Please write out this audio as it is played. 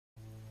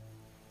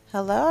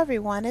Hello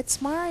everyone,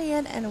 it's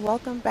Marian and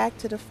welcome back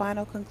to the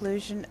final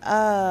conclusion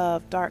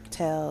of Dark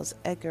Tales,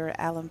 Edgar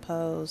Allan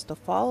Poe's The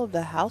Fall of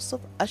the House of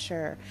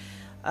Usher.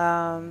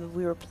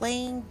 We were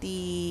playing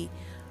the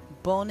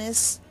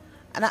bonus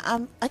and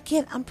I'm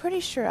pretty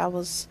sure I'm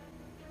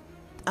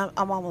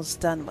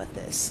almost done with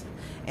this.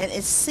 And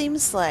it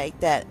seems like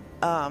that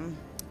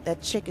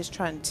chick is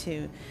trying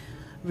to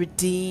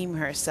redeem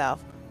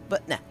herself.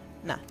 But no.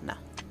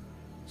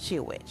 She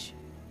a witch.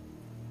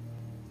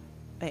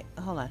 Wait,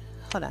 hold on.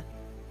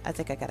 I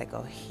think I gotta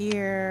go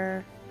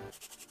here.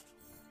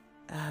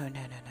 Oh, no.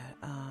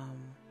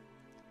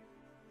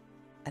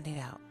 I need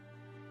out.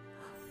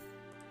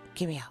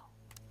 Get me out.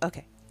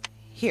 Okay,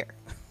 here.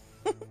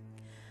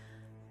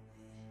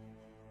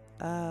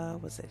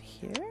 Was it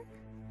here?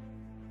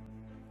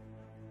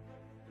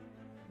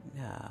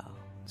 No.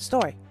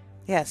 Story.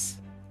 Yes.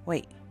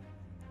 Wait.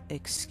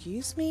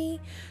 Excuse me?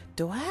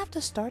 Do I have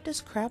to start this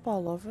crap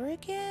all over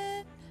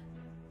again?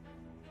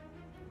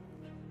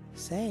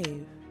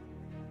 Save.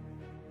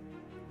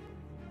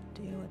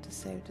 Do you want to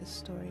save this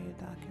story in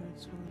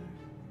documents folder?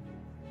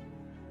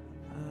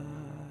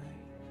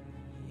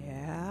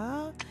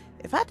 Yeah.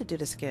 If I had to do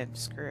this again,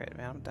 screw it,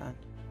 man. I'm done.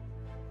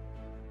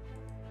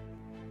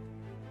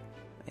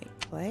 Wait,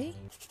 play?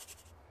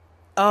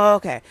 Oh,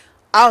 okay.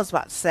 I was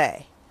about to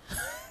say.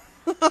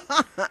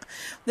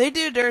 They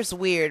do theirs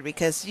weird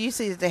because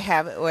usually they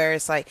have it where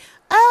it's like,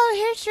 oh,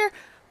 here's your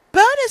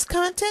bonus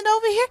content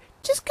over here.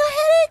 Just go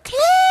ahead and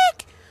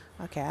click.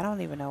 Okay, I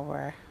don't even know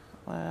where.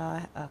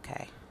 Well,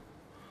 okay.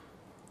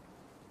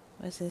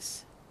 What's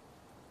this?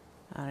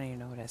 I don't even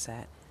know where that's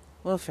at.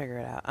 We'll figure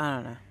it out. I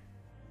don't know.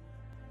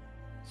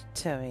 She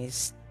told me,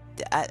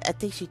 I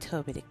think she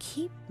told me to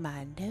keep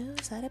my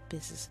nose out of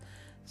business.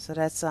 So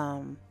that's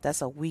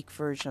a weak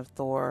version of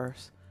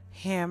Thor's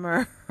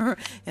hammer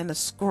and the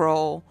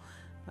scroll.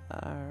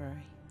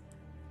 Alright.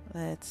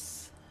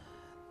 Let's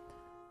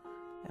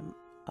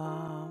la,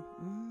 la,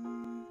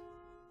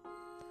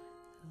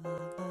 la.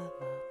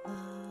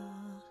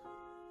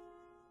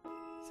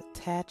 It's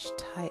attached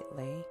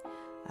tightly.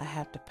 I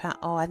have to pound.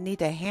 Oh, I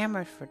need a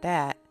hammer for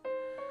that.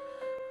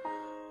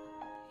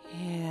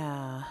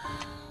 Yeah.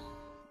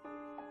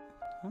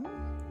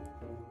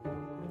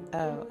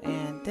 Oh,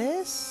 and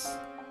this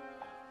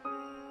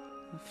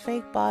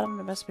fake bottom.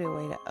 There must be a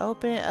way to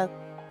open it. Of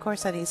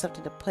course, I need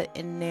something to put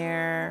in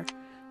there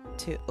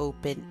to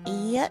open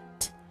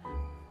it.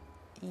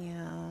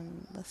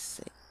 And let's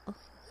see. Oh,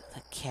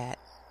 the cat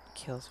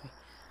kills me.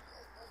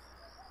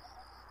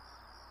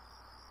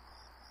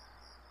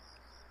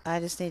 I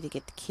just need to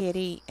get the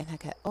kitty, and I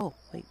got. Oh,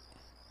 wait.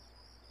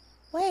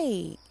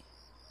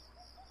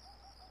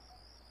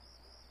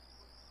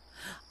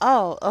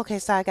 Oh, okay.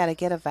 So I gotta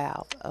get a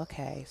valve.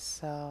 Okay,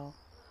 so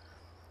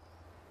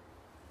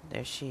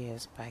there she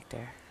is back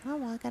there.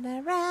 I'm walking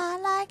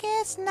around like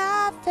it's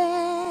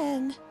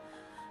nothing.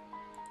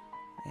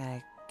 I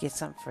gotta get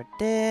something for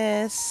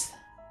this.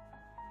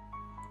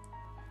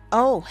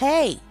 Oh,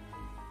 hey!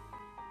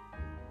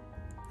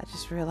 I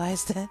just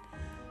realized that.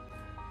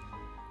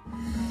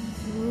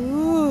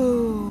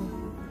 Ooh.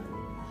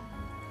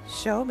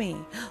 Show me.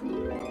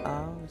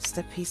 Oh, it's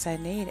the piece I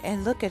need.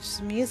 And look,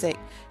 it's music.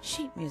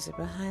 Sheet music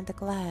behind the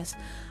glass.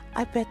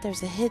 I bet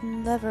there's a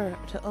hidden lever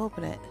to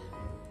open it.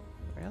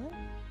 Really?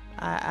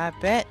 I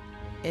bet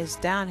it's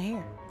down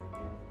here.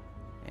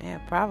 Yeah,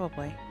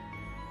 probably.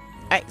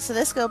 Alright, so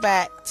let's go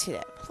back to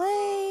that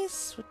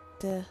place with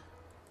the...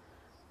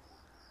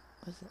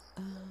 Was it?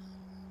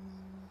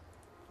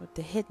 With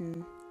the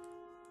hidden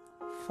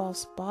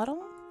false bottom.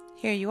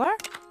 Here you are.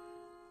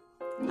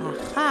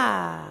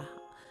 Aha!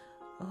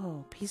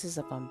 Oh, pieces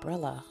of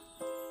umbrella.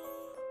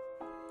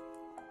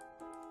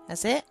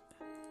 That's it?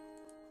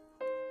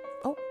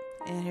 Oh,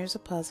 and here's a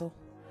puzzle.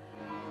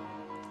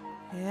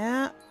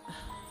 Yeah.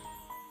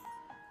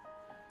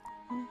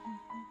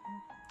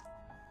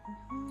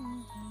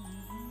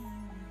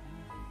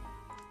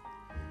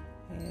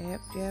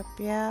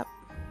 Yep.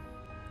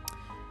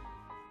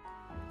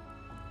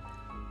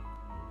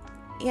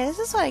 Yeah, this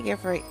is what I get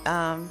for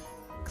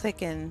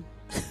clicking.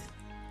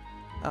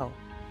 Oh,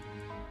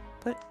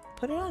 put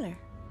it on there.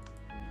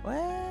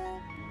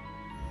 What?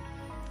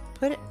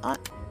 Put it on.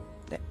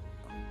 There.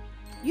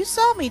 You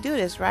saw me do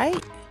this,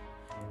 right?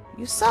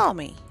 You saw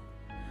me.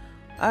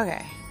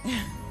 Okay.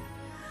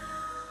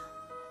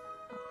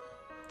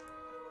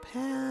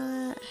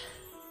 Palette.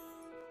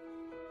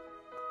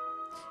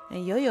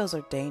 And yo-yos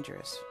are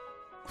dangerous.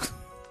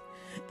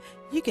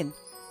 You can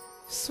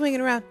swing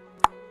it around.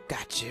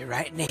 Got you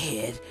right in the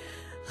head.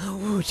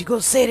 Oh, what you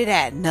gonna say to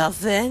that?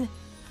 Nothing.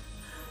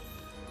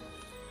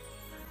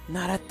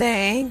 Not a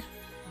thing.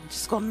 I'm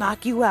just gonna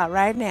knock you out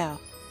right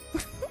now.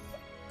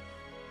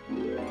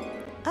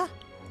 Ah.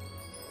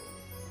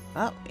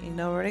 Oh, you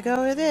know where to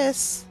go with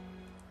this.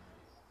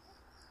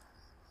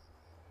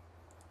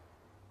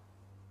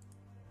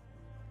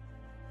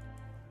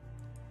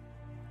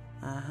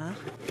 Uh-huh.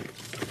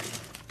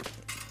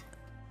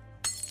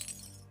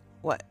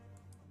 What?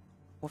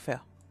 What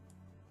fell?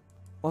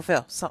 What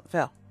fell? Something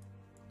fell.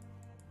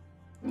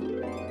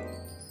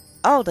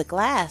 Oh, the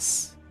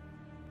glass.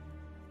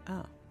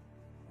 Oh,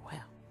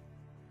 wow.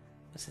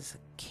 Was this a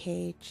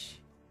cage?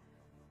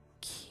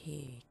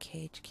 Key.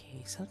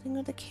 Something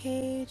with a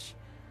cage.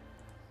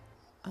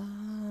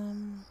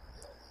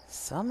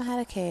 Some had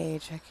a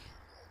cage.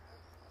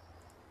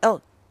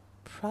 Oh,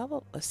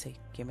 probably. Let's see.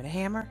 Give me the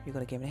hammer. You're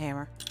gonna give me the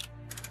hammer.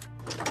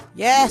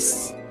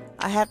 Yes!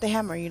 I have the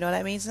hammer. You know what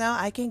that means now?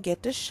 I can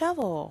get the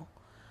shovel.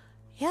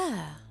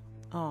 Yeah.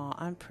 Oh,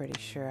 I'm pretty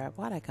sure.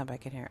 Why'd I come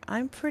back in here?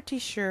 I'm pretty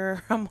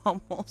sure I'm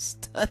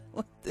almost done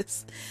with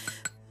this.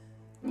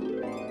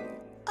 Oh,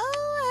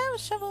 I have a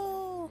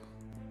shovel.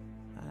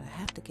 I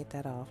have to get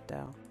that off,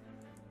 though.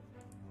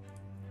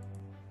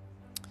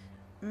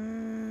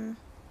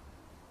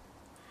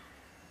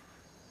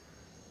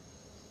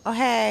 Oh,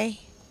 hey.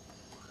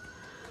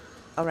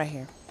 Oh, right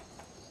here.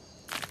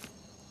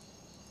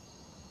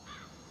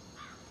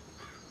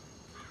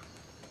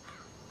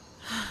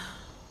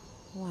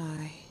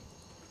 Why?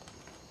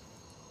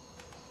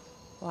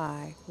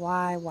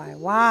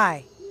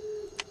 Why?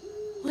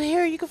 Well,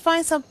 here you can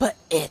find some, but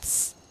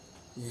it's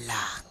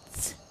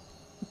locked.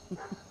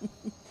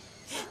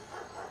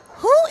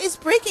 Who is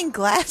breaking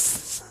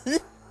glass?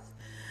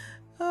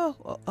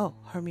 Oh,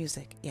 her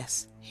music.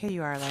 Yes, here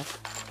you are, love.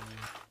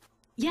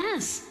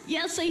 Yes,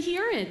 I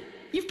hear it.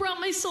 You've brought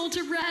my soul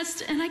to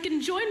rest, and I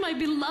can join my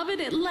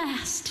beloved at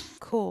last.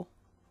 Cool.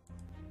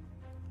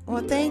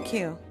 Well, thank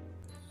you.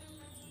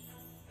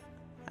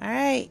 All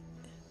right.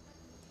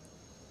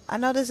 I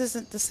know this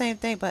isn't the same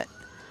thing, but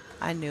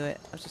I knew it.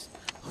 I was just...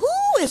 Who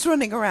is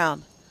running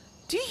around?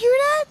 Do you hear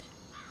that?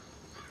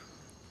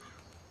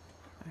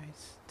 All right,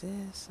 is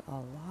this a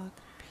locked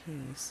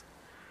piece?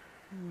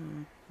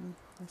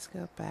 Let's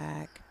go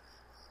back.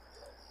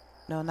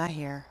 No, not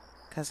here,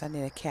 because I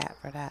need a cat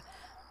for that.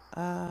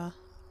 I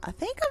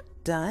think I'm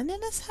done in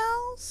this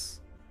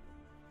house.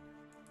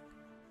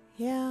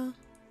 Yeah.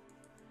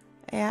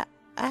 Yeah,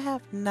 I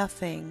have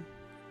nothing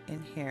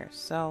in here,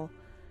 so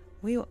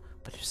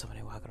but there's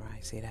somebody walking around.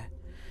 You see that?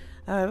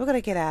 All right, we're gonna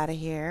get out of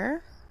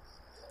here.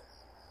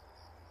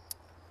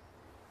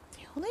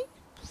 The only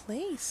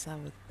place I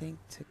would think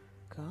to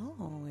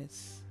go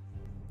is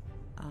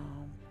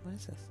what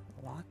is this?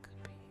 Lock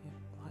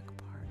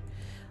part.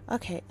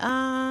 Okay,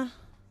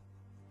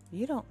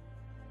 you don't...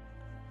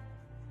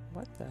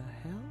 What the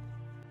hell?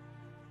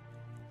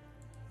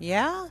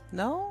 Yeah?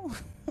 No?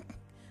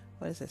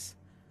 What is this?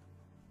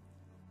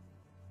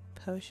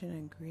 Potion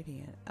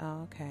ingredient.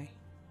 Oh, okay.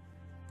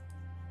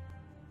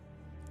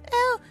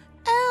 Oh,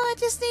 I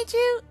just need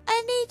you.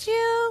 I need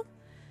you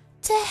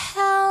to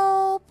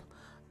help.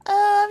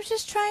 I was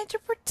just trying to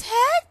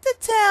protect the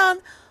town.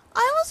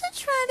 I wasn't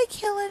trying to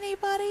kill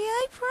anybody,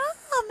 I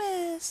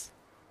promise.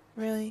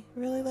 Really?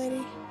 Really,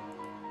 lady?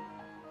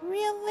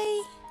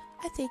 Really?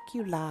 I think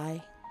you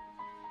lie.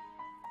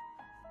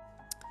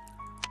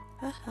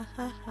 Ha ha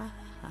ha ha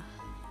ha.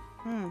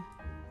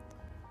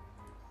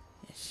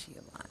 Is she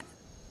lying?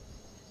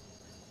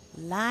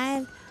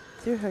 Lying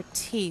through her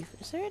teeth.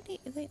 Is there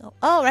anything?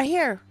 Oh, right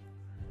here.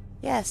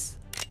 Yes.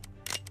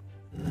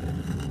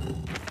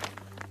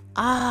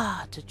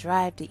 To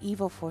drive the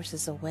evil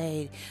forces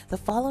away, the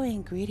following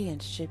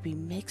ingredients should be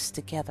mixed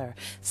together.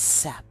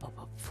 Sap of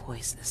a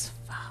poisonous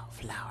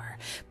flower,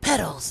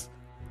 petals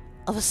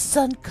of a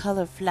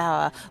sun-colored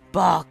flower,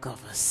 bark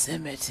of a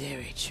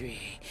cemetery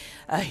tree,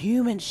 a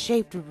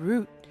human-shaped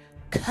root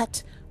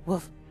cut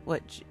with,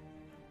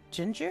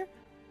 ginger?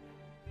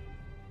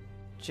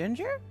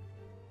 Ginger?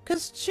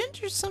 Because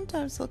gingers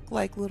sometimes look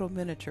like little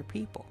miniature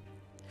people.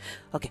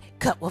 Okay,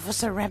 cut with a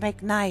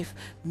ceramic knife.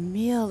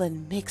 Mill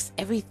and mix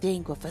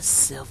everything with a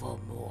silver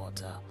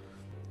mortar.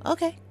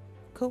 Okay,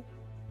 cool.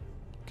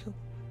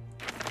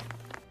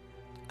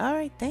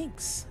 Alright,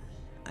 thanks.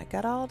 I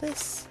got all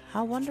this.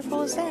 How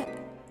wonderful is that?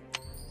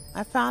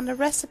 I found the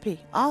recipe.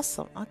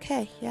 Awesome.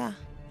 Okay, yeah.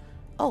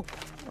 Oh,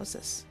 what's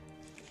this?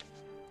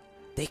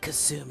 They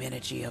consume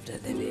energy of the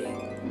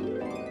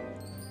living.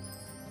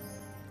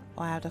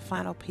 Oh, I have the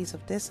final piece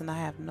of this and I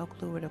have no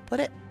clue where to put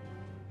it.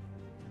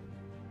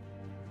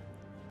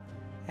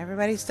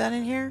 Everybody's done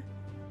in here?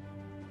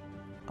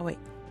 Oh, wait.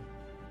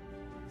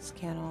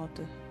 Scan all of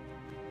the...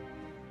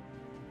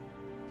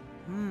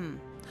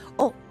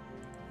 Oh,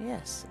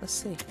 yes. Let's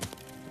see.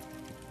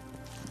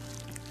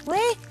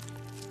 Wait!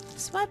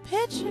 It's my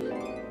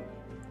picture.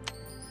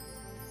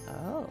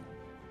 Oh.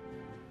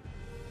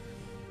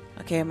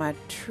 Okay, am I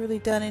truly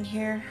done in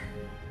here?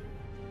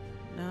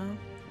 No?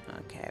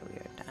 Okay, we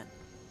are done.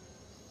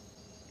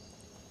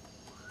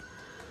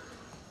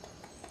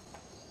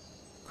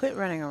 Quit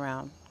running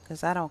around.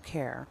 Because I don't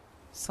care.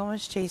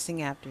 Someone's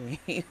chasing after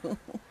you.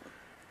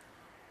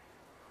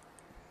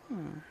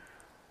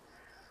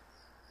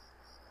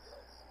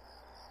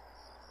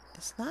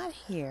 It's not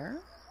here.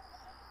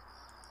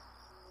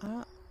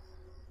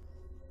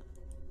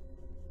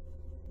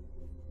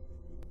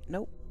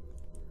 Nope.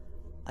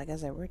 Like I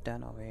said, we're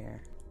done over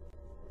here.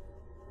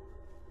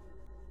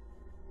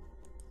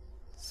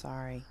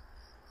 Sorry.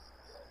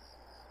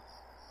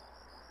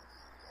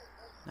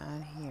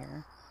 Not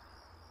here.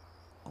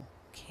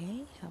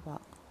 Okay, how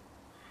about...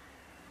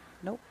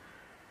 Nope.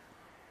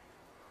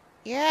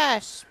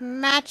 Yes,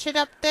 match it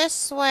up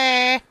this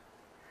way.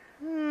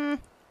 No,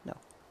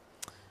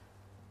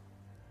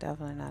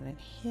 definitely not in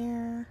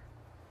here.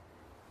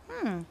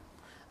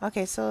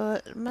 Okay, so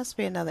it must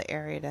be another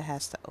area that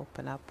has to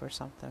open up or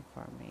something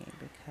for me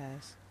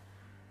because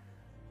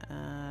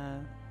I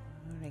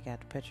already got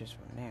the pictures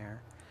from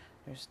there.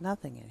 There's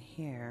nothing in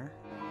here.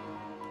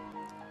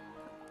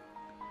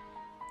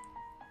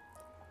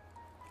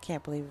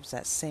 Can't believe it's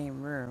that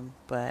same room,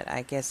 but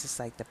I guess it's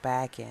like the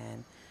back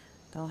end.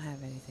 Don't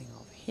have anything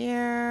over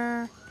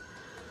here.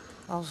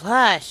 Oh,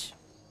 hush!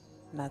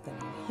 Nothing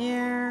in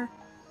here.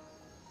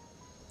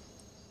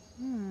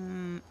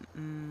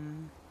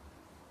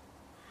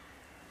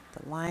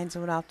 The lions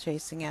went off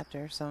chasing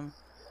after some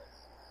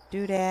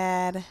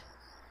doodad.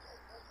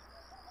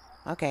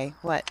 Okay,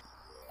 what?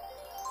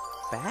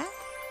 Back?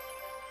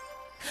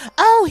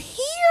 Oh,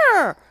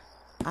 here!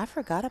 I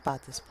forgot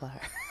about this part.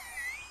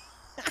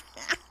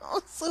 I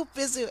was so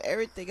busy with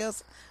everything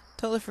else.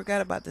 Totally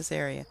forgot about this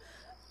area.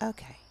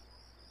 Okay.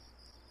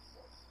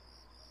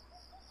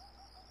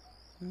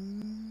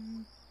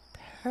 Mm,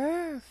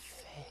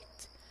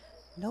 perfect.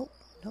 Nope,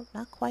 nope,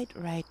 not quite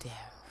right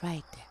there.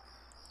 Right there.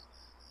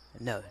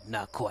 No,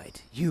 not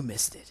quite. You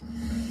missed it.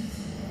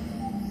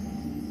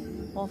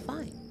 Well,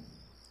 fine.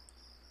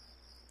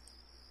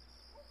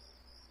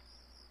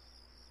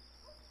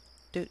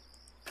 Dude.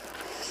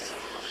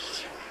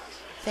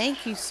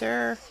 Thank you,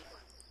 sir.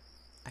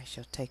 I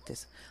shall take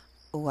this.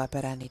 Oh, I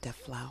bet I need that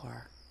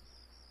flower.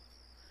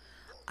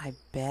 I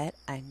bet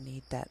I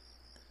need that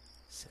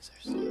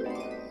scissors.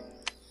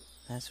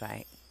 That's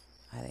right.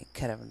 I didn't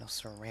cut up no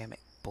ceramic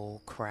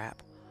bull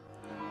crap.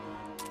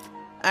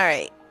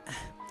 Alright.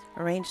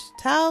 Arrange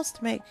tiles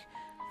to make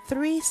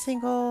 3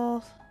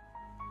 single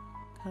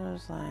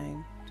colors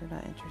line. Do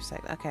not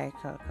intersect. Okay,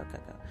 go.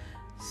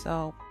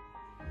 So,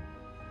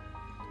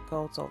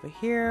 gold's over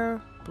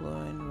here. Blue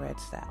and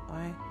red's that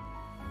way.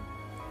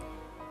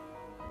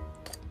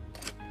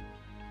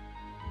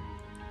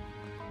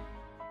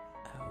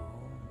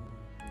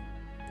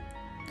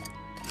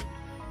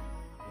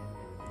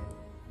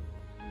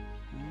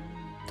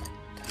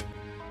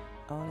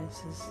 Oh,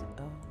 this is...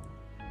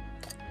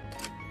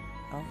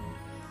 Oh.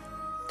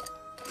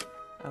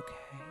 Okay.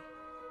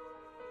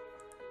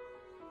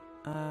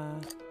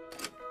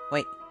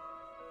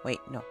 Wait,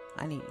 no.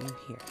 I need you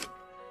here.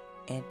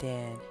 And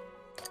then...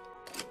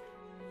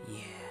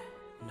 Yeah,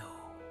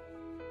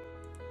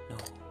 no.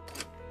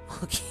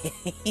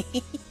 Okay.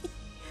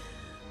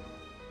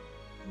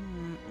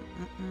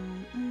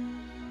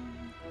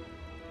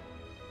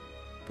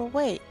 But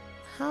wait,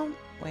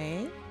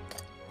 wait.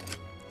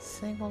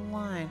 Single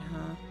line,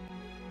 huh?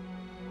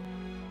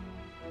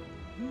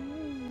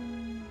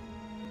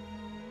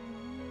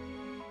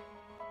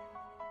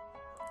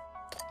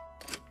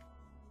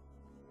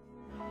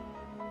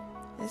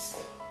 This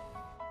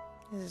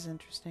is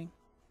interesting.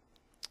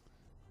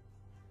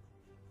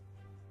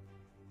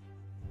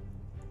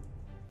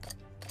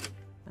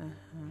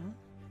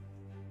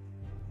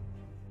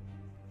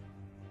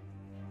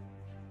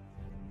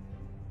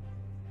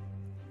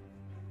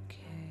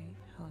 Okay,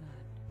 hold on.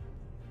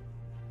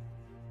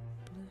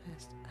 Blue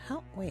has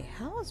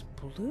how is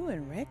blue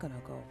and red gonna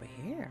go over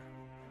here?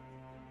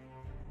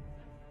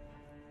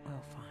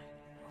 Well, fine.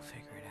 We'll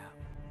figure it out.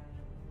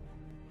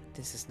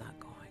 This is not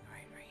going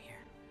right here.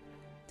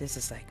 This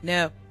is like,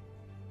 no.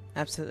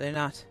 Absolutely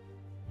not.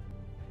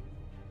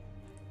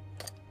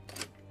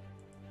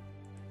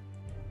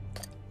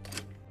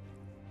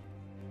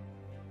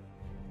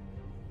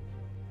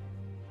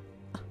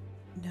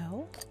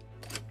 No.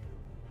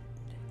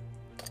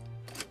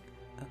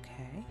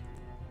 Okay.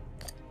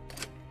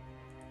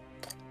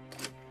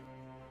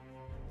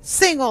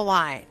 Single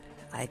line.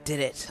 I did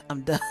it.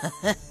 I'm done.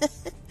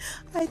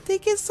 I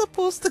think it's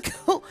supposed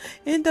to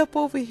end up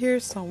over here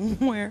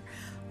somewhere.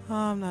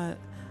 I'm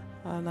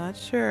not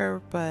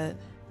sure, but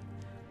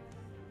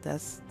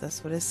that's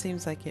what it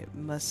seems like it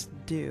must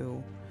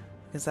do.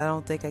 Because I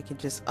don't think I can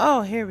just,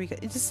 oh, here we go.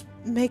 Just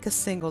make a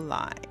single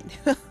line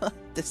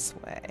this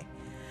way.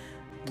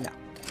 No.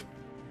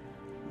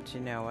 But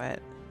you know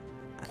what?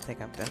 I think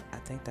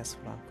that's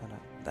what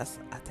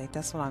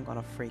I'm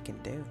gonna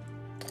freaking do.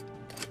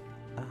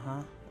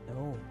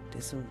 Oh,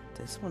 this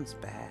one's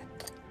bad.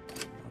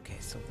 Okay,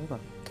 so we're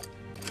gonna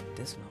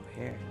this one over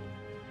here.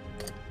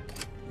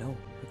 No,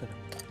 we're gonna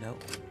no.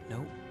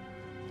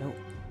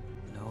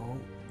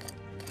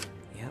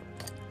 Yep.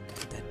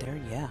 Put that there,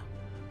 yeah.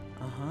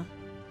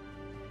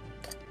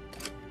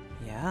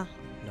 Yeah.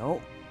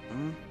 Nope.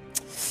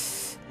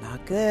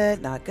 Not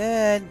good.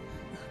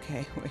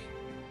 Okay, wait.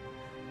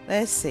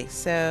 Let's see.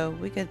 So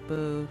we could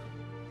move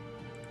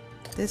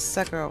this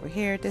sucker over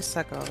here, this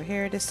sucker over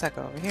here, this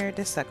sucker over here,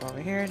 this sucker over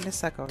here, and this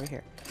sucker over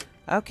here.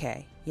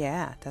 Okay,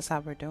 yeah, that's how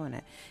we're doing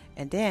it.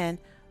 And then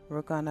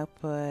we're gonna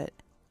put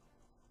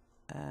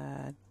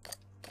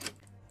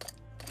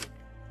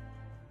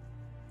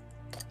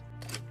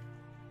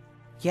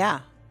yeah.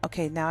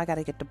 Okay, now I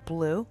gotta get the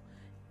blue,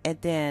 and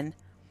then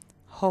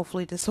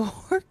hopefully this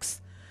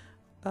works.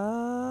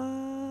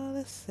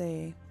 Let's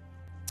see.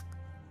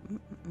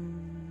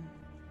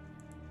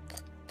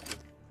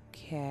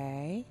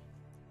 Okay.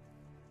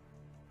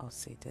 Oh,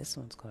 see, this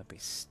one's gonna be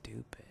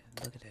stupid.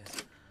 Look at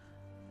this.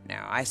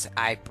 Now,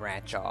 I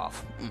branch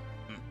off.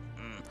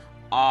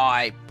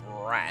 I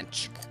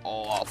branch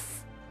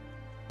off.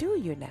 Do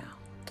you now?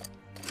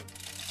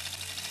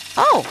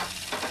 Oh!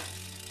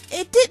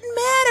 It didn't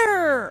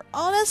matter!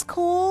 Oh, that's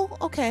cool.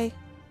 Okay.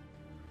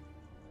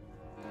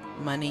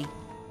 Money.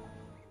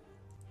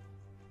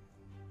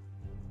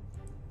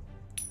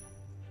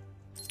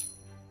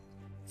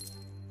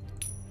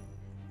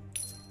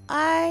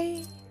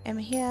 I am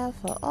here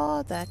for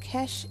all the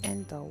cash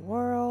in the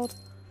world.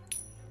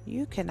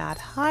 You cannot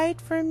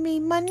hide from me,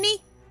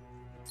 money.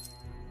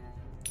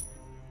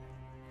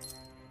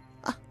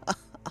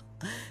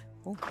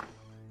 Ooh.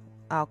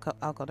 I'll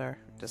go there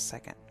just a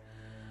second.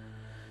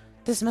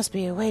 This must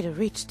be a way to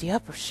reach the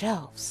upper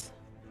shelves.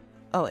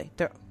 Oh wait,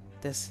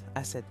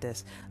 I said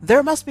this.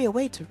 There must be a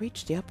way to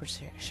reach the upper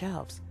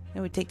shelves.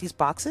 And we take these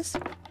boxes.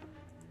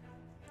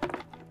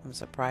 I'm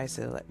surprised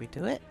they'll let me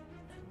do it.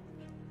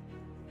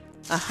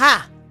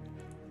 Aha!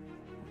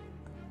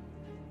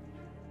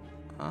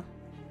 Huh?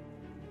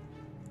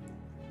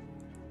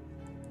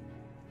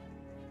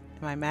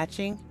 Am I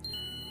matching?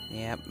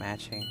 Yep,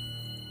 matching.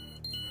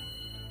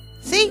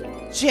 See?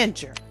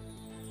 Ginger.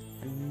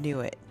 I knew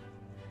it.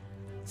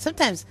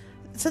 Sometimes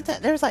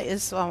there was like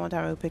this one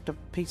time we picked up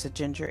a piece of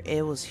ginger.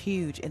 It was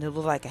huge and it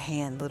looked like a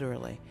hand,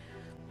 literally.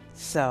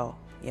 So,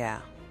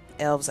 yeah.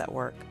 Elves at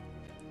work.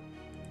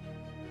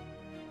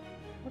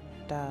 What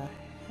the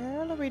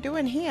hell are we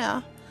doing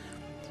here?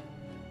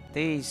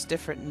 These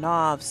different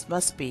knobs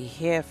must be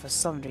here for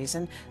some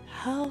reason.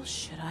 How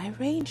should I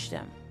arrange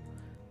them?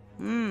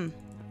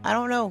 I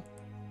don't know.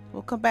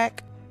 We'll come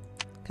back.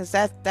 Because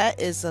that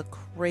is a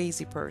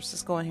crazy purse.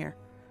 Let's go in here.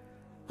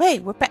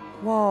 Wait, we're back.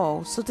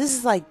 Whoa. So this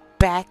is like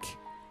back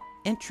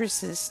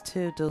entrances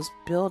to those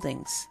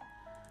buildings.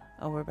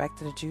 Oh, we're back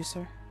to the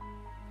juicer.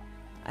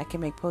 I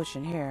can make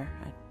potion here.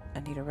 I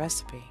need a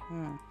recipe.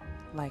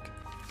 Like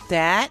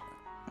that.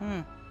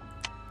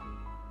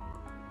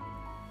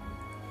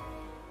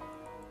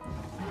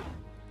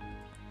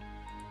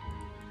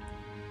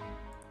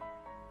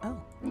 Oh,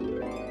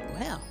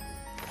 well,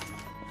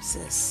 what's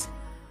this?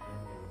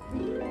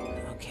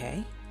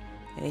 Okay,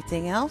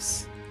 anything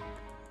else?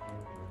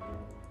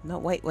 No,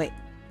 wait.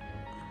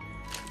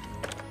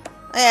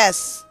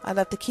 Yes, I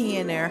left the key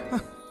in there.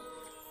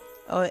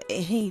 Oh,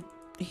 it's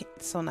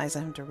so nice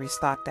of him to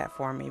restock that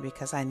for me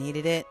because I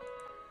needed it.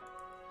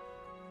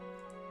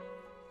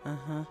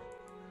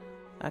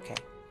 Okay,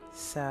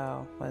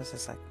 so what is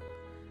this like?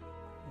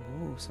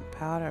 Ooh, some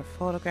powder,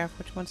 photograph.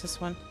 Which one's this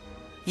one?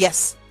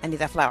 Yes, I need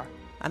that flower.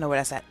 I know where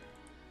that's at.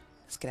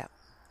 Let's get out.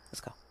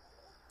 Let's go.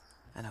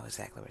 I know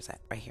exactly where it's at.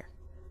 Right here.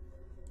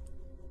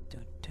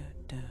 Dun, dun,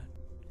 dun.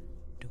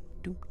 Dun,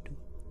 dun, dun.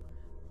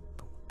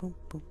 Boom, boom,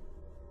 boom.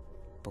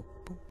 Boom,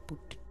 boom, boom.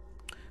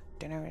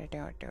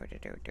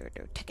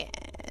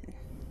 Chicken.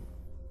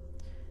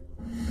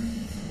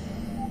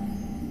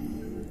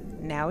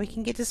 Now we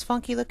can get this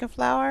funky looking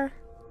flower.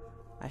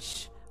 I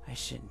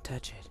shouldn't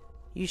touch it.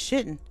 You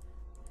shouldn't.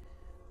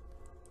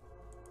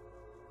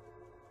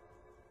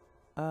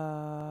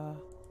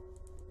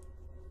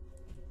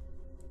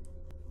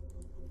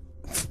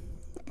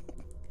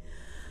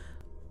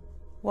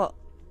 Well,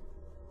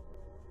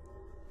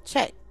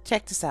 check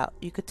this out.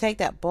 You could take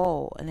that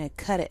bowl and then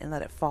cut it and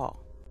let it fall.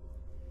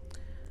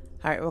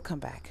 Alright, we'll come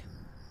back.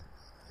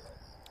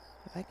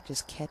 If I could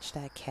just catch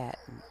that cat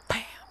and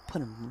bam,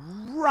 put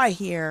him right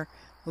here,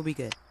 we'll be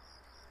good.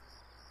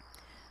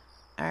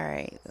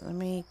 Alright, let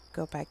me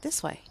go back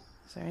this way.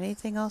 Is there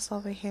anything else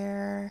over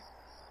here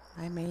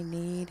I may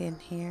need in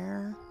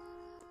here?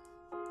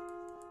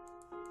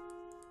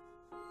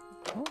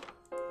 Oh,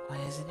 what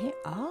is in here?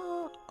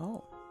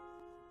 Oh.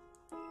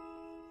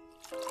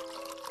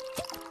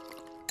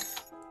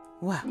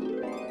 Wow.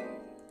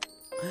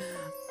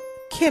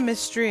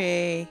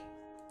 Chemistry.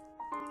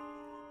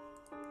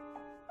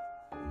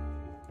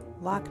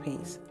 Lock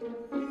piece.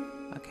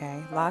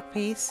 Okay, lock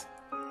piece.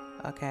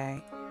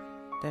 Okay.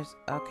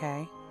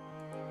 Okay.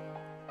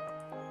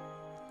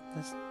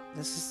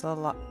 This is a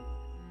lock.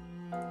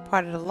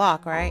 Part of the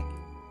lock, right?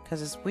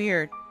 Because it's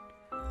weird.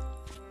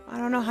 I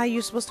don't know how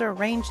you're supposed to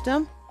arrange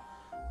them.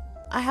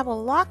 I have a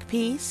lock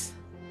piece.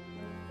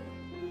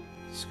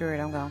 Screw it,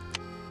 I'm going.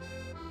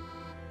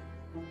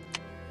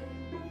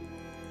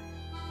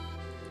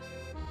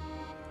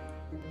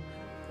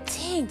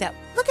 Dang,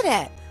 look at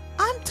that.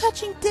 I'm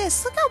touching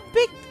this. Look how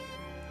big.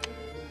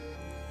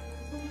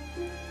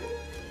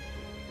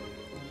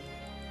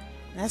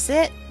 That's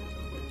it.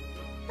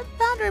 The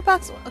boundary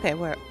box. Okay,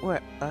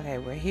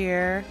 we're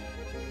here.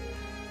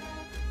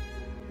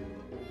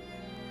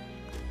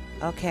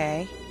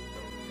 Okay.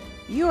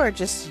 You are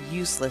just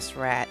useless,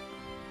 rat.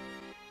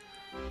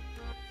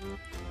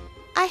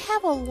 I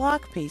have a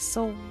lock piece,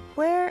 so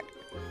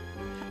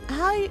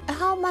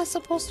how am I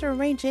supposed to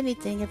arrange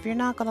anything if you're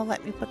not gonna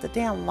let me put the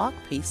damn lock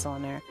piece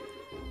on there?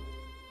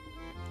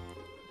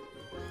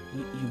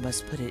 You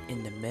must put it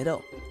in the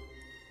middle.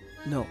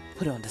 No,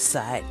 put it on the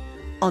side.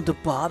 on the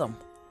bottom,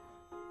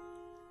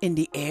 in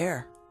the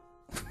air,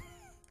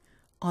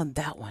 on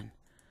that one.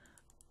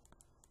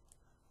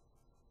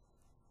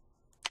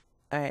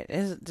 All right,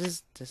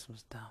 this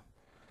was dumb.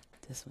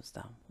 This was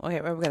dumb. Okay,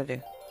 what we gotta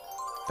do?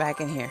 Back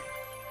in here.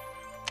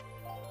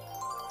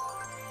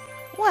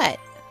 What?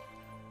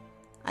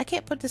 I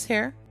can't put this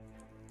here.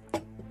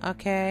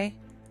 Okay.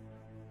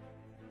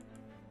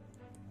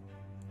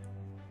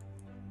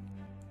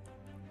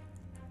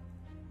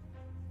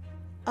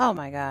 Oh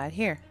my god,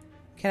 here.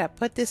 Can I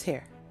put this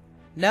here?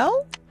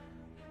 No?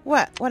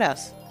 What? What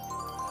else?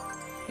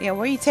 Yeah,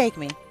 where you take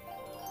me?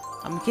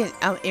 I'm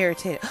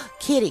irritated.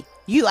 Kitty,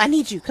 I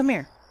need you. Come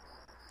here.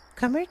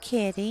 Come here,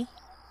 kitty.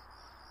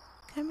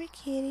 Come here,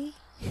 kitty.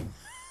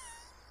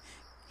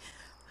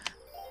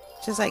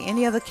 Just like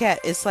any other cat,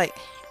 it's like,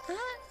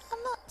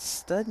 I'm not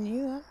studying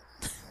you.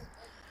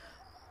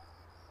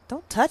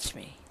 Don't touch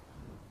me.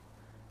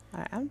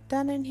 Alright, I'm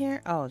done in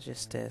here. Oh,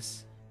 just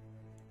this.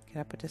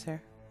 Can I put this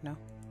here? No.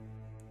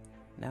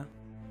 No.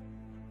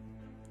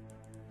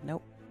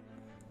 Nope.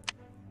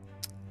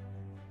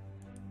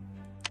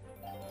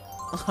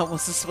 I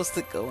wasn't supposed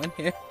to go in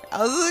here.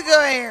 I was supposed to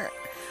go in here.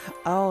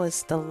 Oh,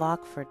 it's the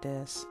lock for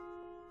this.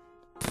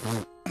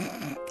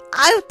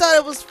 I thought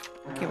it was...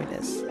 Give me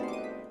this.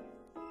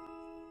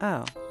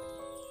 Oh.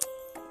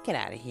 Get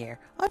out of here.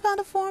 I found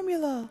a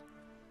formula.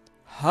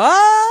 Ha!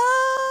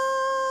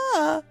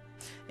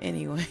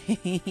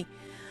 Anyway.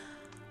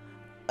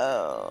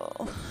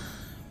 Oh.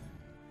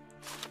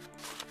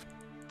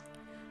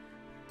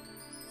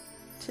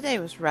 Today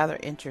was rather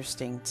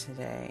interesting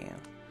today.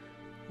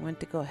 I went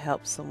to go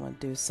help someone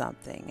do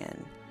something,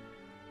 and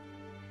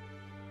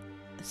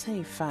that's how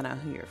you find out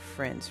who your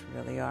friends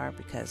really are,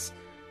 because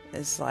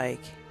it's like,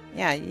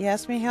 yeah, you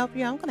asked me to help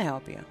you, I'm gonna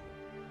help you.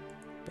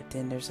 But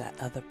then there's that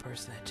other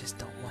person that just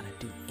don't want to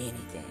do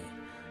anything,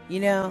 you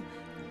know?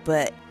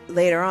 But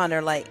later on,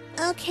 they're like,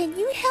 oh, can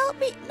you help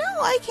me? No,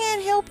 I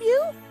can't help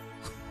you.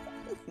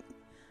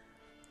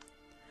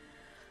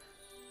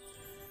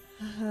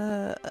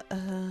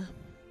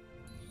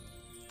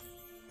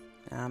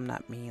 I'm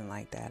not mean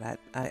like that.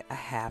 I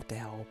have to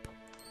help.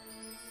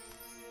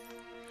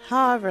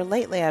 However,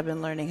 lately I've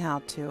been learning how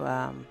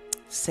to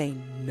say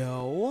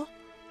no,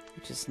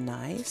 which is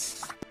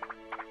nice.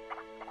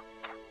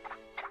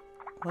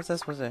 What's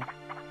this supposed to?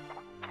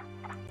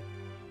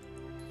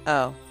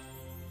 Oh.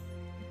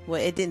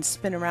 Well, it didn't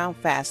spin around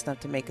fast enough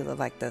to make it look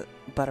like the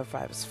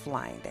butterfly was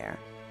flying there.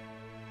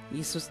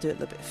 You're supposed to do it a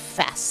little bit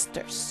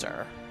faster,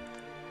 sir.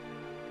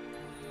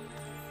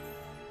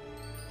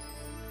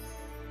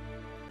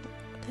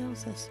 What the hell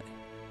is this thing?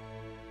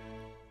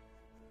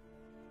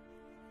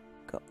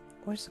 Go.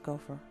 Where's the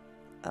gopher?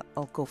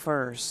 Oh,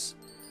 gophers.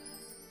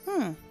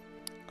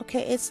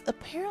 Okay, it's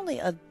apparently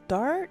a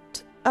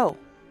dart. Oh.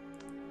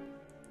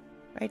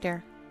 Right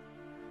there.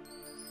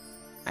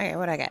 Okay,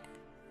 what I got?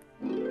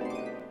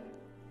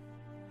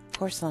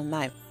 Porcelain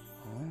knife.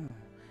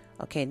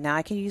 Oh. Okay, now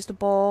I can use the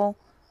bowl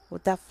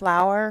with that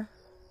flour.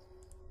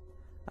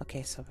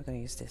 Okay, so we're gonna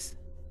use this.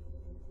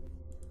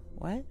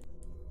 What?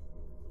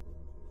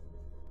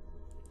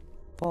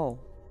 Bowl.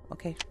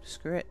 Okay,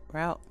 screw it. We're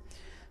out.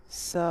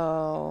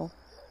 So.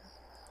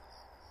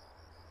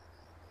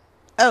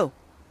 Oh,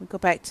 we go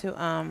back to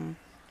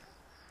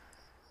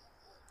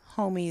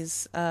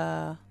homie's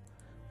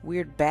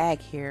weird bag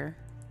here.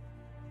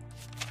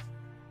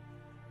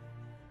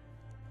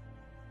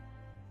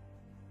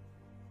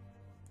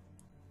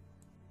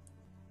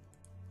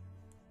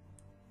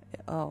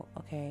 Oh,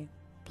 okay.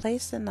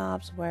 Place the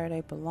knobs where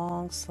they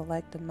belong.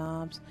 Select the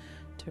knobs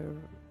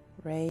to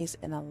raise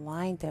and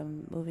align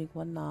them. Moving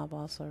one knob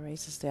also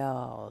raises the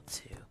other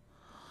two.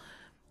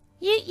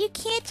 You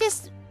can't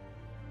just...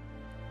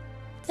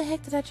 What the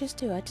heck did I just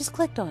do? I just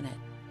clicked on it.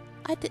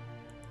 I did...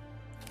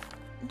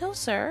 No,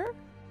 sir.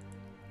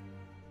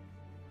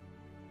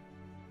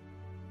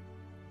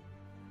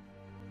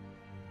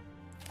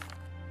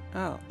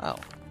 Oh.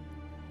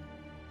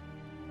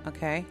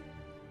 Okay.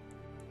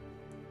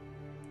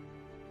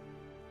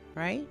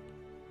 Right?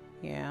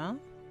 Yeah.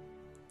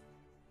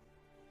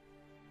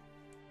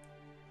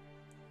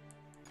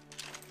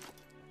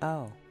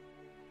 Oh.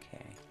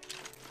 Okay.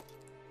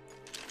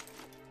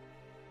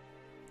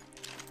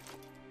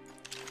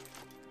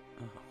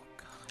 Oh,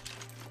 God.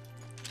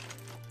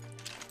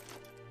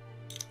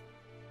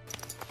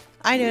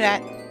 I knew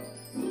that.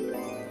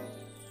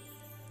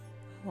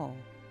 Oh.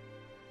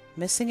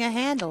 Missing a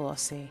handle, I'll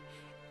see.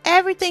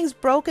 Everything's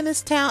broken in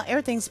this town.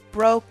 Everything's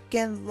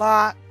broken,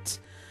 locked.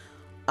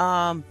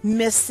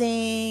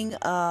 Missing,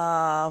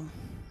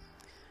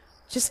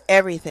 just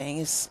everything.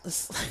 It's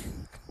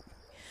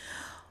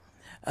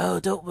oh,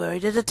 don't worry,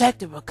 the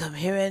detective will come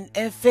here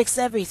and fix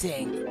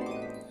everything.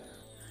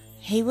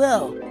 He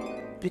will,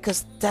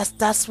 because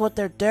that's what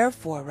they're there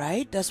for,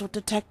 right? That's what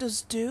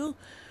detectives do.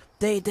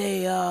 They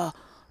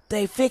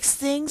fix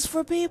things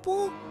for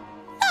people.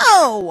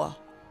 No,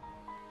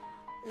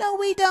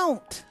 we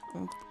don't.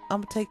 I'm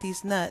gonna take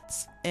these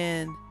nuts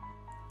and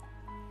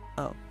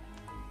oh.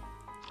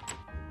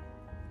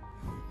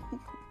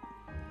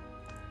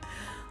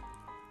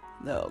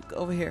 No, go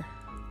over here.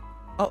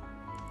 Oh,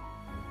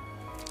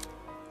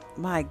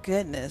 my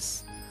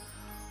goodness.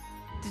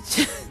 Did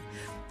you...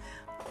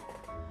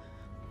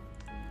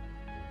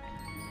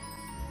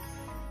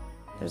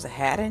 There's a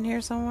hat in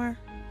here somewhere?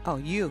 Oh,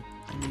 you.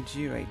 I need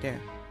you right there.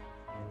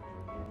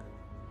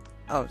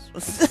 Oh,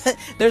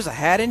 there's a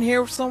hat in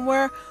here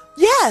somewhere?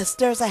 Yes,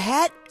 there's a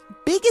hat,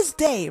 big as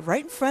day,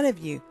 right in front of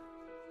you.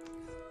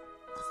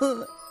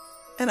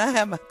 And I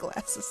have my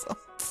glasses on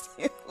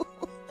too.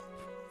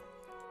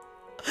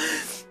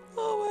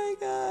 Oh my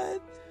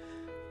god.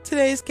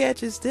 Today's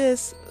catch is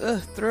this.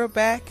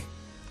 Throwback.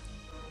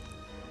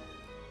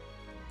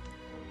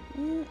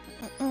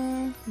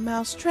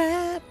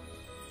 Mousetrap.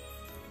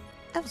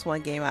 That was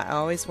one game I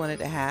always wanted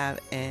to have,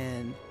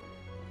 and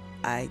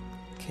I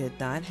could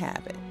not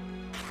have it.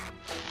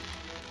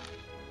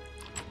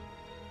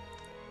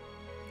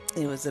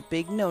 It was a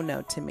big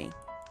no-no to me.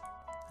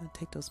 I'll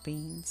take those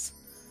beans.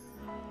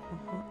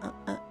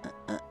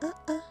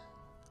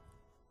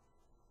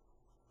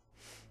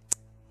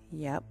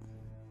 Yep.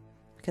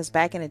 Because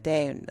back in the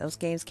day, when those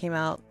games came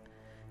out,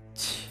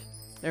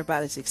 they're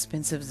about as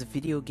expensive as the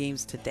video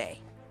games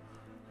today.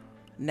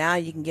 Now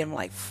you can get them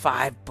like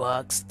 $5,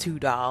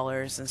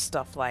 $2, and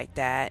stuff like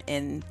that.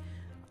 And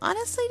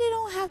honestly, they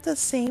don't have the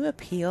same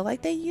appeal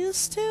like they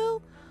used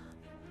to.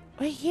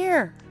 Right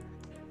here.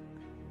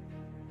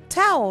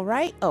 Towel,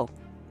 right? Oh,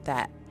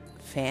 that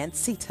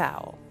fancy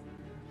towel.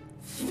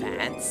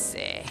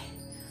 Fancy.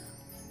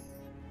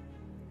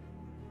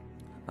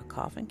 A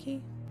coffin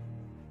key?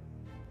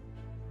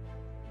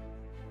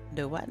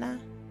 Do what now?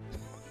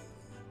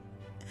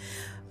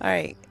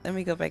 Alright, let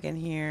me go back in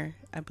here.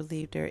 I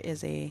believe there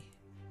is a...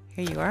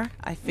 Here you are.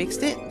 I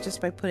fixed it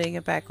just by putting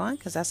it back on,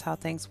 because that's how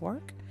things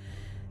work.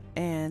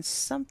 And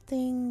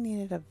something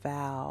needed a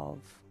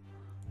valve.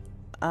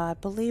 I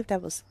believe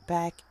that was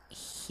back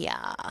here.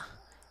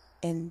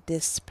 In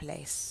this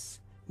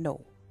place.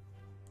 No.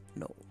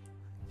 No.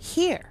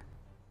 Here.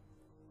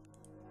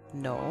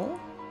 No.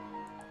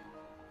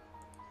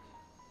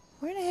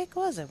 Where the heck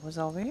was it? Was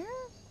it over here?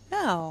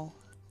 No.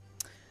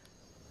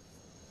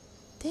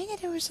 Dang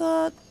it, there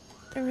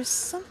was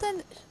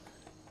something.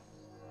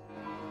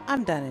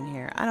 I'm done in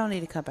here. I don't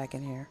need to come back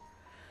in here.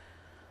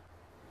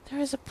 There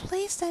was a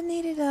place that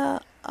needed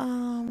a,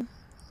 oh,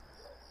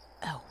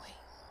 wait.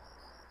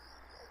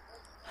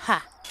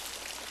 Ha.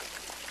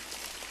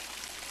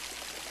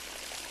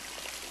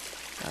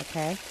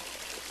 Okay.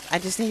 I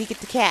just need to get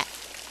the cat.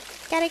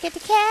 Gotta get the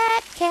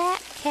cat,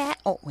 cat.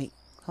 Oh, wait.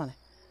 Hold on.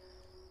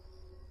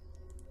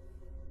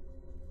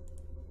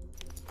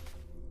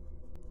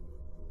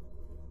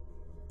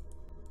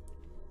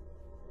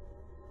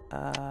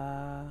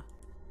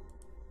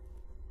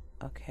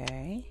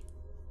 Okay.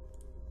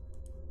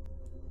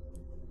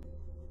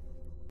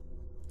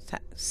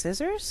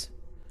 Scissors?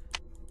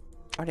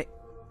 Are they...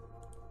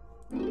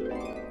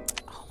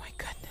 Oh my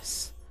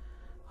goodness.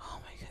 Oh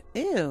my god.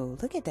 Ew,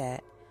 look at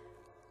that.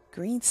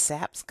 Green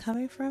sap's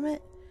coming from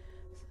it.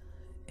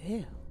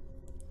 Ew.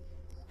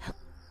 How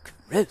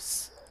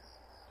gross.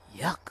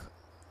 Yuck.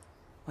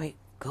 Wait,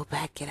 go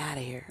back, get out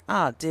of here.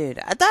 Oh, dude.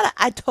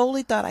 I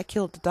totally thought I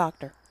killed the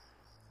doctor.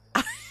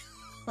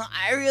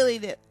 I really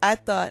did. I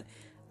thought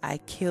I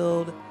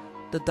killed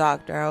the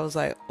doctor. I was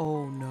like,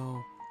 oh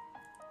no.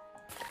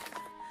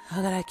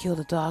 How did I kill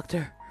the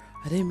doctor?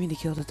 I didn't mean to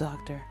kill the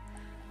doctor.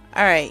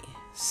 Alright,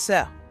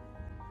 so.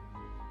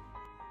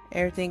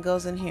 Everything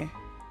goes in here.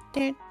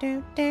 Do,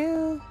 do,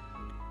 do.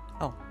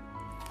 Oh.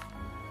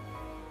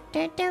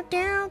 Do, do,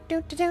 do,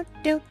 do, do, do,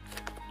 do.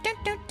 Do,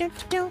 do, do,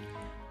 do,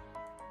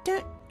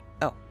 do.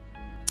 Oh.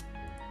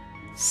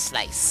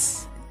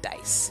 Slice.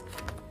 Dice.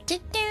 Do,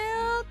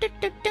 do, do,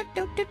 do, do,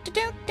 do, do,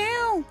 do,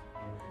 do.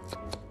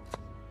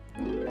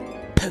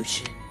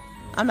 Potion.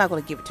 I'm not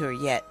going to give it to her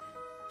yet.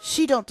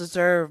 She don't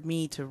deserve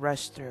me to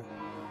rush through.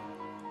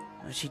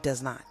 No, she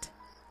does not.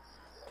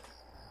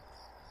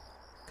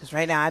 Because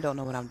right now, I don't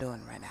know what I'm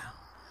doing right now.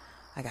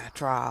 I got a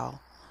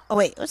trial. Oh,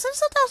 wait. Was there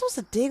something I was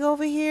supposed to dig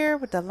over here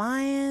with the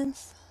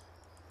lions?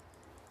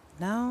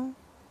 No?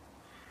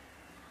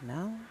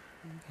 No?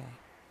 Okay.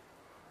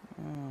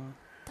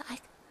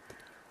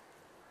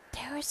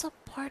 There was a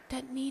part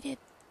that needed...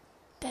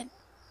 That...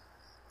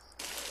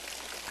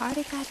 I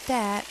already got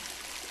that.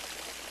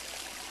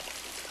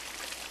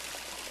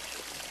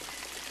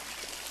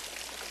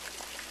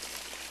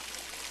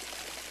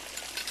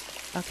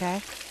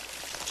 Okay.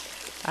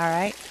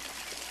 Alright.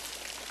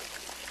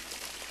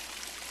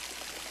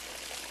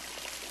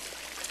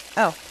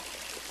 Oh.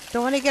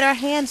 Don't want to get our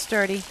hands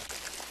dirty.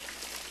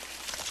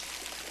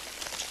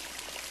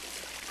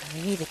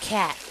 We need a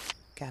cat.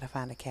 Gotta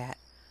find a cat.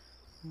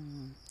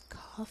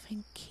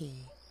 Coffin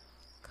key.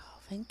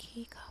 Coffin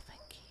key, coffin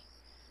key.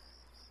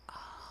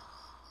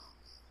 Oh.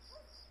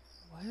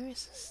 Where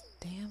is this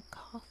damn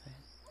coffin?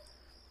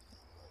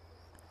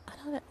 I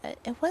don't know.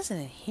 It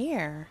wasn't in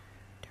here.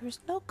 There was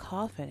no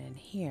coffin in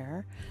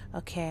here.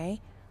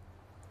 Okay.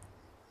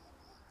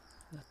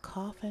 The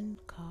coffin.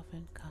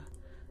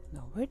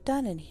 No, we're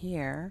done in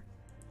here.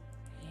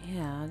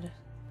 And...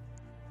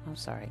 I'm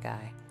sorry,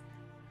 guy.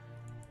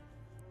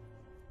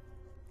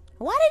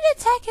 Why did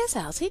it attack his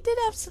house? He did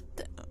have some,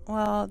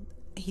 well,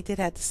 he did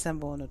have the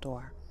symbol on the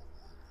door.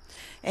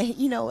 And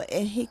you know,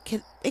 and it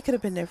could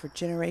have been there for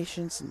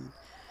generations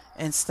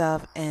and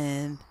stuff,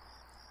 and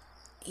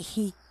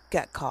he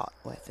got caught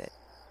with it.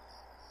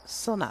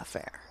 So not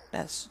fair.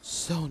 That's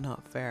so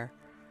not fair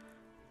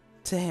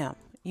to him,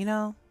 you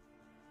know?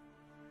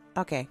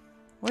 Okay,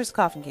 where's the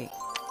coffin key?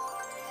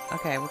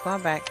 Okay, we're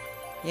going back.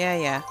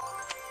 Yeah.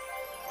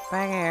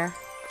 Back here.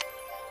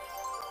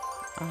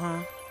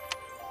 Uh-huh.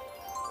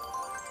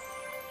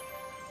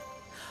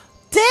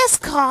 This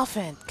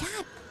coffin!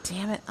 God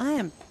damn it, I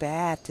am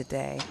bad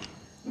today.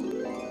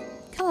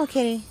 Come on,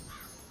 kitty.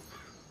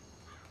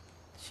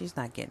 She's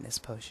not getting this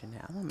potion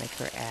now. I'm gonna make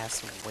her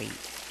ass wait.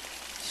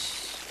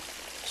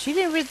 She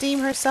didn't redeem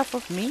herself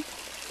with me.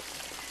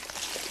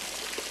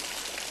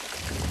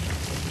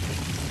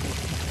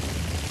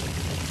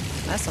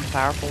 That's some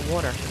powerful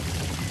water.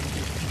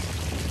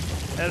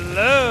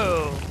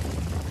 Hello!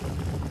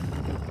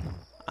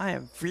 I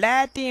am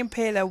Vlad the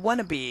Impaler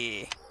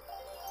wannabe.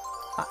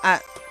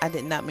 I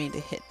did not mean to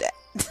hit that.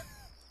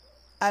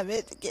 I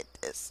meant to get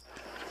this.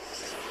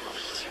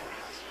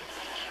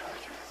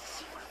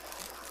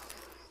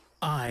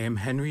 I am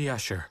Henry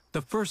Usher,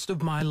 the first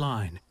of my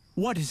line.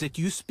 What is it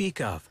you speak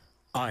of?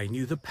 I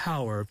knew the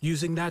power of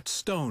using that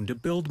stone to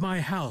build my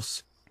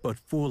house, but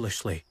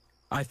foolishly,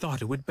 I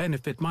thought it would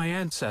benefit my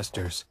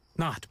ancestors,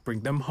 not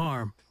bring them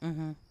harm.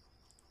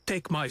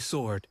 Take my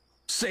sword.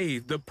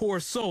 Save the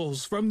poor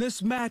souls from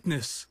this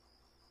madness.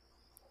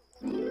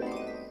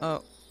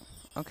 Oh,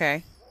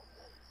 okay.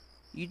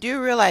 You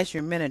do realize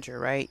you're miniature,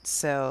 right?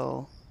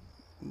 So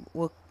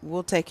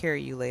we'll take care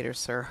of you later,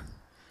 sir.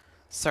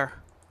 Sir.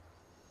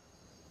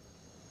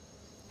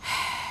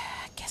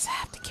 I guess I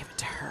have to give it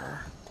to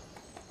her.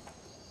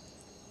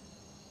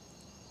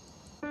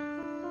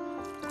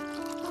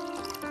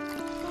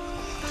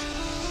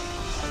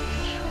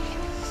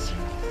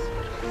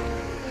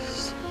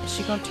 Is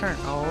she gonna turn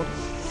old?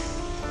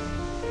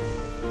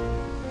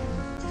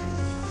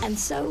 And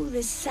so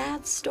this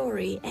sad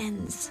story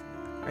ends.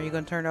 Are you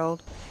gonna turn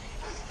old?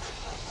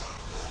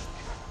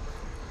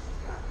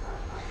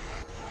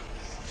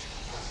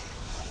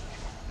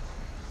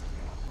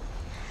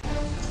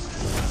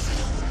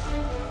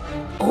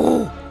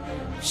 Oh,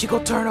 she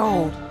gonna turn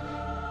old.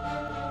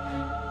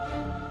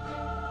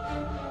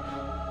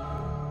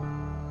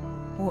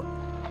 What?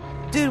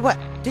 Dude, what?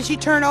 Did she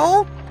turn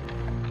old?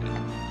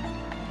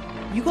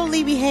 You gonna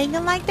leave me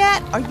hanging like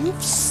that? Are you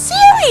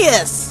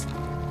serious?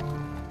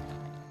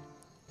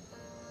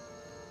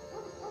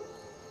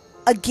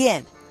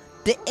 Again,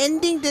 the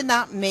ending did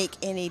not make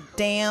any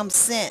damn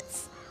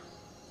sense.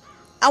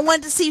 I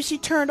wanted to see if she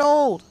turned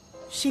old.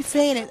 She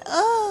fainted.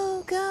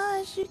 Oh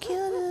gosh, you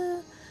killed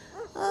her.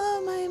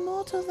 Oh, my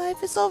immortal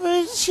life is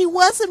over. She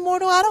was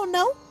immortal. I don't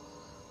know.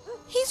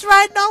 He's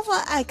riding off.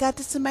 I got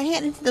this in my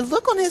hand, and the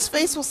look on his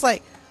face was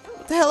like,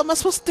 "What the hell am I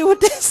supposed to do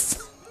with this?"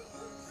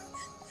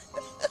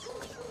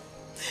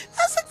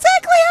 That's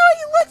exactly how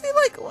he looked. He's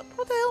like,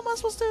 "What the hell am I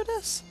supposed to do with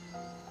this?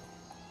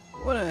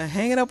 What?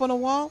 Hang it up on the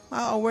wall?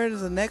 I'll wear it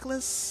as a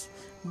necklace.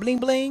 Bling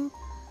bling."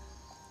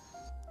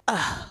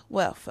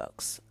 Well,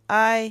 folks,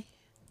 I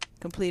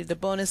completed the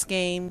bonus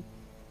game.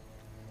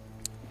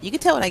 You can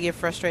tell when I get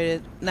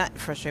frustrated, not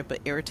frustrated,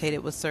 but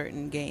irritated with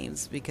certain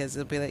games, because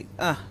it'll be like,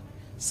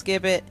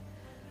 skip it.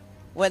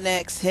 What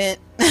next? Hint.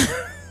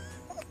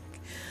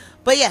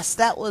 But yes,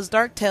 that was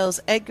Dark Tales,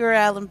 Edgar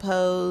Allan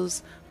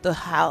Poe's The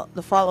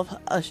Fall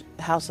of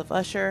House of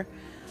Usher.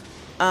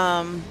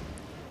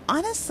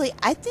 Honestly,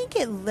 I think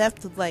it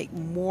left like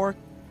more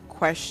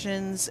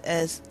questions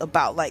as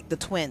about like the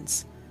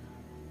twins.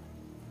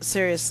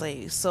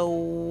 Seriously. So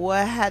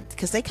what had,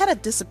 because they kind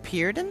of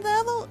disappeared in the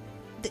other.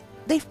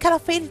 They've kind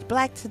of faded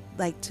black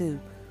to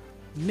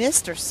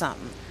mist or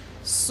something.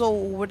 So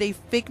were they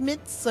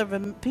figments of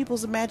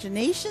people's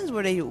imaginations?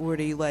 Were they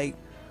like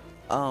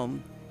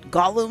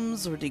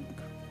golems?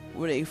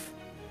 Were they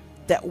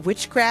that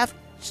witchcraft?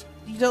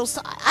 You know,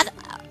 so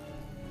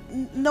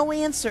no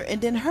answer. And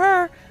then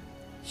her,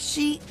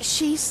 she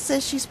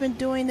says she's been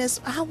doing this.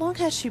 How long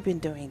has she been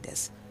doing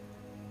this?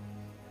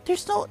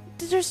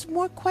 There's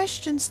more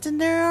questions than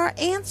there are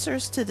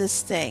answers to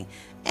this thing.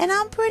 And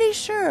I'm pretty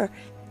sure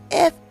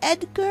if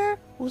Edgar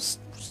was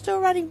still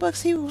writing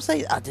books, he would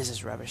say, "Oh, this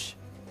is rubbish.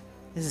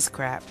 This is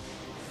crap.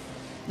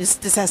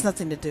 This has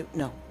nothing to do.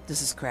 No,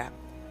 this is crap."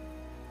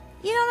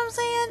 You know what I'm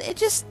saying?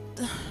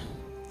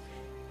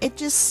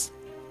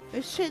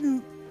 It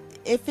shouldn't.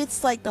 If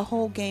it's like the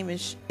whole game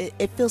is,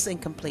 it feels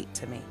incomplete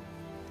to me.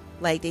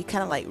 Like they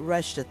kind of like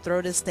rushed to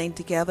throw this thing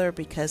together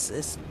because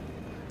it's,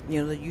 you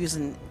know, they're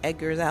using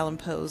Edgar Allan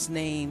Poe's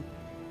name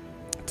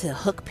to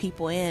hook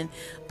people in,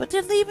 but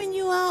they're leaving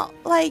you out,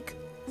 like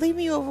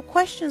leaving you over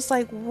questions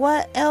like,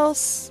 what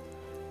else?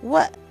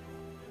 What?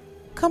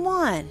 Come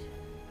on.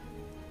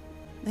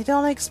 They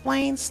don't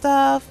explain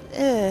stuff.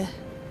 I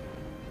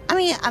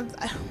mean,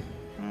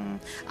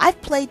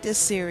 I've played this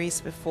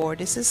series before.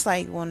 This is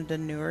like one of the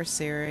newer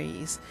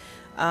series,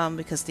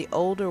 because the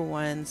older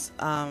ones,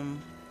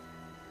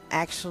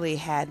 actually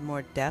had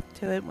more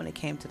depth to it when it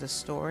came to the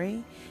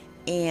story,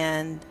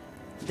 and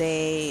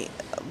they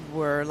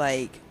were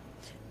like,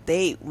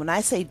 when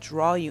I say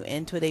draw you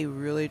into it, they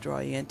really draw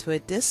you into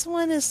it. This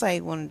one is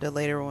like one of the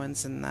later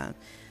ones, and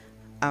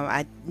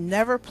I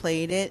never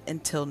played it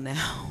until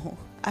now.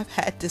 I've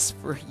had this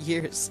for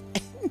years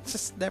and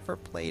just never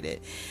played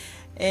it.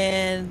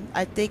 And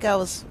I think I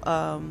was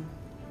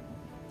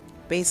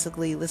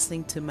basically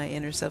listening to my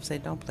inner self say,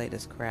 don't play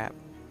this crap.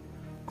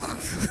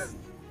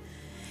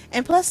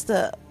 And plus,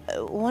 the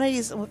one of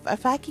these,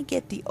 if I can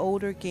get the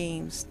older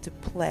games to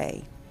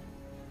play,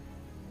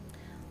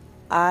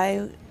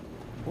 I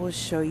will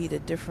show you the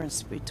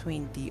difference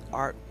between the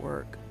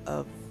artwork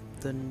of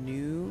the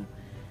new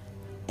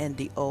and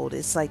the old.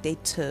 It's like they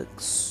took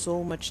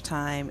so much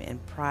time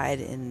and pride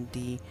in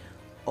the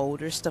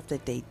older stuff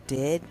that they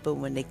did, but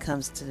when it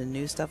comes to the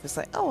new stuff, it's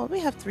like, oh, well, we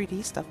have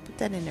 3D stuff, put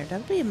that in there,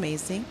 that'd be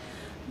amazing.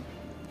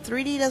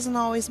 3D doesn't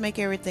always make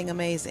everything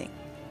amazing.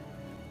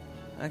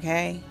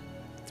 Okay?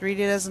 3D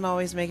doesn't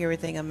always make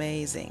everything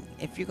amazing.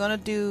 If you're gonna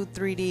do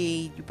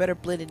 3D, you better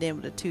blend it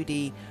in with a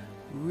 2D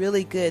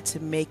really good to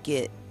make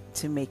it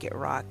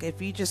rock.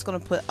 If you're just gonna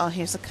put, oh,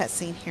 here's a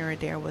cutscene here and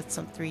there with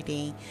some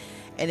 3D,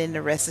 and then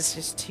the rest is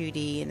just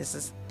 2D, and it's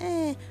just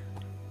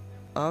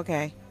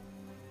okay.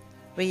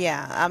 But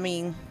yeah, I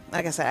mean,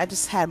 like I said, I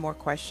just had more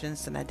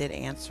questions than I did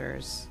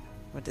answers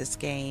with this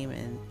game,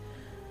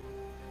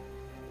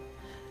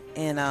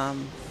 and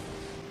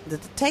the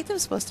detective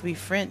is supposed to be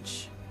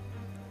French.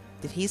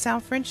 Did he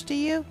sound French to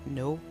you?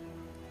 No.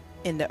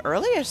 In the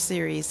earlier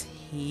series,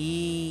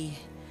 he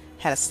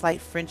had a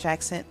slight French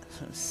accent.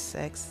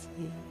 Sexy.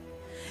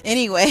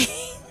 Anyway.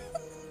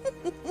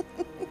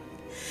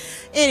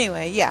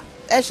 Anyway, yeah,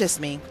 that's just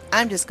me.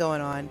 I'm just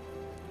going on.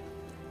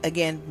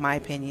 Again, my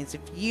opinions.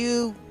 If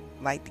you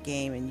like the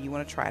game and you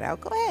want to try it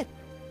out, go ahead.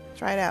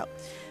 Try it out.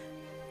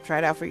 Try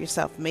it out for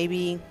yourself.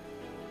 Maybe,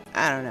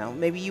 I don't know,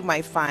 maybe you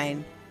might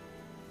find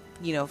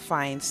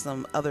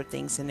some other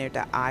things in there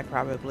that I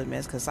probably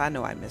miss, because I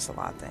know I miss a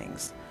lot of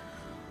things.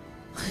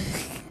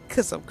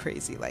 Because I'm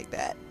crazy like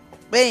that.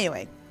 But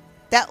anyway,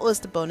 that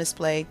was the bonus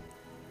play.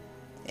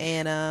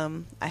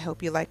 And I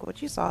hope you like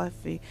what you saw. If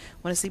you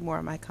want to see more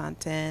of my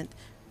content,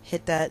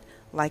 hit that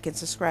like and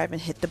subscribe,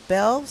 and hit the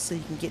bell so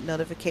you can get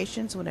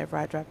notifications whenever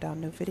I drop down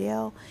a new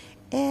video.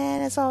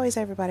 And as always,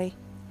 everybody,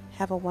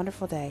 have a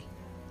wonderful day.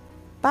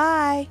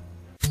 Bye.